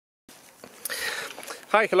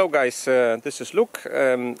Hi, hello guys, this is Luke.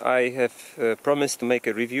 I have promised to make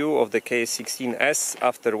a review of the KS16S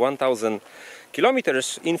after 1000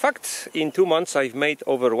 kilometers. In fact, in 2 months I've made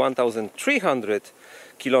over 1300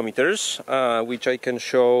 kilometers, which I can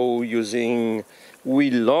show using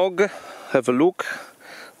wheel log. Have a look.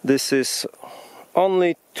 This is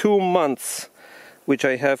only 2 months which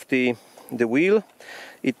I have the wheel.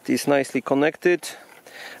 It is nicely connected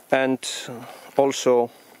and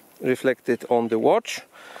also reflected on the watch.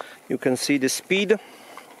 You can see the speed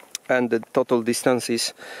and the total distance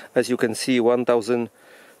is, as you can see,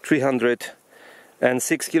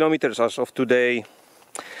 1306 kilometers as of today.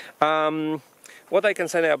 What I can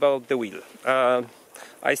say about the wheel,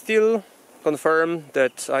 I still confirm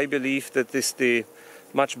that I believe that this is the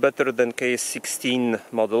much better than KS16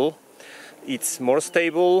 model. It's more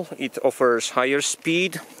stable, it offers higher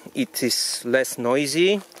speed, it is less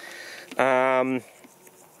noisy.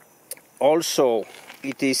 Also,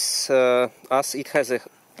 it is as it has a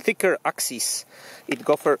thicker axis, it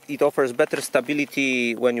offers better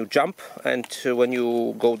stability when you jump and when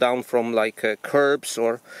you go down from like curbs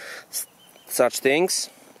or such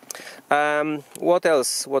things. What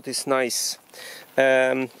else? What is nice?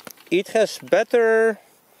 It has better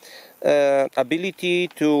ability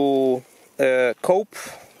to cope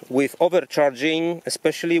with overcharging,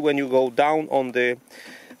 especially when you go down on the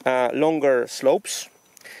longer slopes.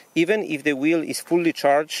 Even if the wheel is fully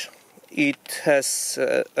charged, it has,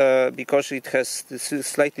 because it has this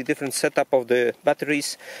slightly different setup of the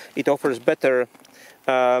batteries, it offers better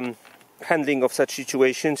handling of such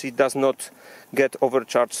situations. It does not get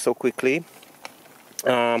overcharged so quickly.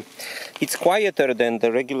 It's quieter than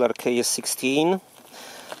the regular KS16.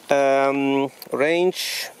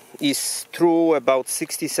 Range is through about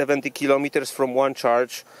 60-70 kilometers from one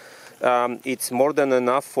charge. It's more than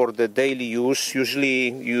enough for the daily use. Usually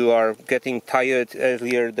you are getting tired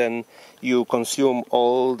earlier than you consume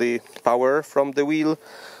all the power from the wheel.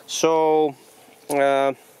 So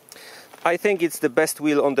I think it's the best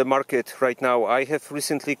wheel on the market right now. I have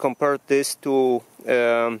recently compared this to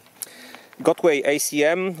Gotway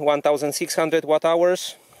ACM 1600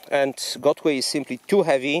 watt-hours, and Gotway is simply too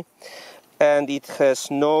heavy and it has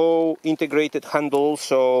no integrated handle,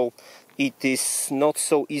 so it is not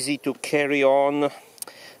so easy to carry on.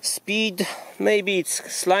 Speed, maybe it's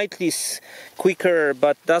slightly quicker,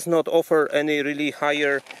 but does not offer any really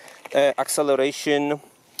higher acceleration.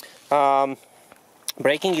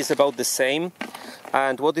 Braking is about the same.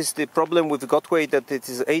 And what is the problem with Gotway? That it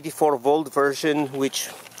is 84-volt version, which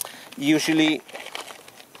usually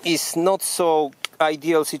is not so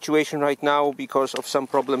ideal situation right now because of some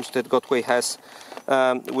problems that Gotway has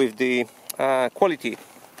with the quality.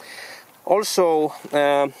 Also,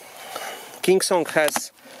 KingSong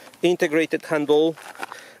has integrated handle,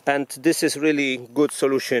 and this is really good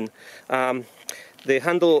solution. The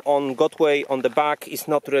handle on Gotway on the back is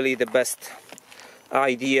not really the best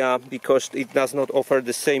idea because it does not offer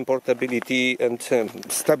the same portability and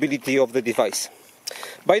stability of the device.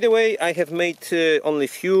 By the way, I have made only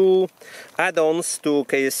few add-ons to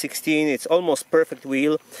KS16. It's almost perfect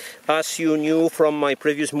wheel. As you knew from my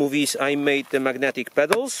previous movies, I made the magnetic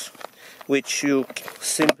pedals, which you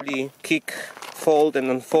simply kick, fold and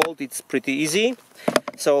unfold. It's pretty easy.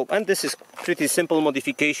 So, and this is pretty simple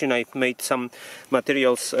modification. I've made some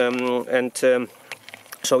materials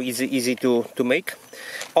so easy to make.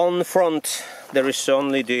 On front there is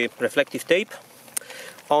only the reflective tape.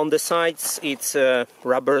 On the sides it's a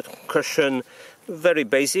rubber cushion, very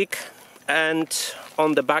basic. And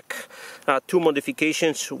on the back, 2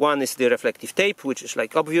 modifications. One is the reflective tape, which is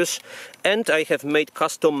like obvious, and I have made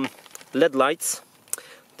custom LED lights.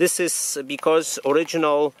 This is because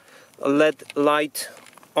original LED light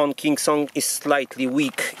on KingSong is slightly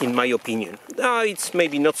weak in my opinion. It's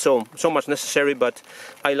maybe not so much necessary, but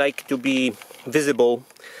I like to be visible,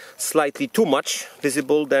 slightly too much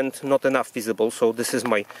visible than not enough visible. So this is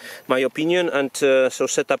my opinion, and so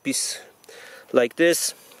setup is like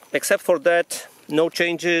this. Except for that, no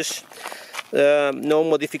changes, no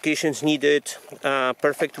modifications needed.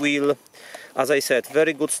 Perfect wheel. As I said,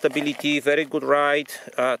 very good stability, very good ride,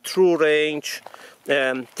 true range,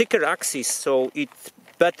 thicker axis, so it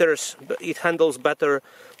handles better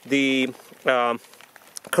the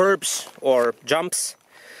curbs or jumps.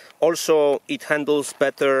 Also, it handles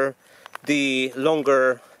better the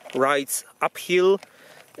longer rides uphill.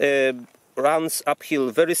 Runs uphill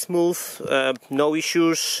very smooth, no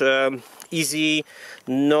issues, easy,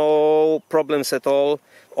 no problems at all.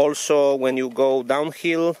 Also, when you go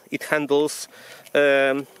downhill, it handles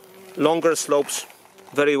longer slopes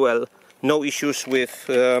very well. no issues with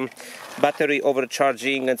battery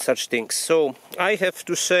overcharging and such things. So I have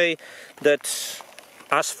to say that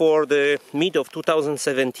as for the mid of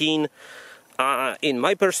 2017, in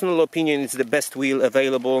my personal opinion, it's the best wheel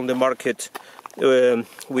available on the market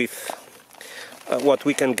with what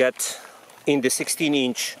we can get in the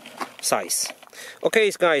 16-inch size.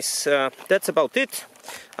 Okay guys, that's about it.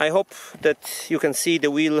 I hope that you can see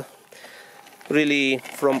the wheel really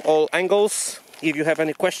from all angles. If you have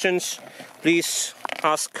any questions, please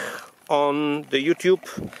ask on the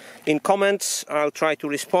YouTube in comments. I'll try to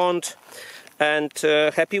respond. And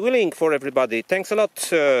happy wheeling for everybody. Thanks a lot.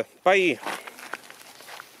 Bye.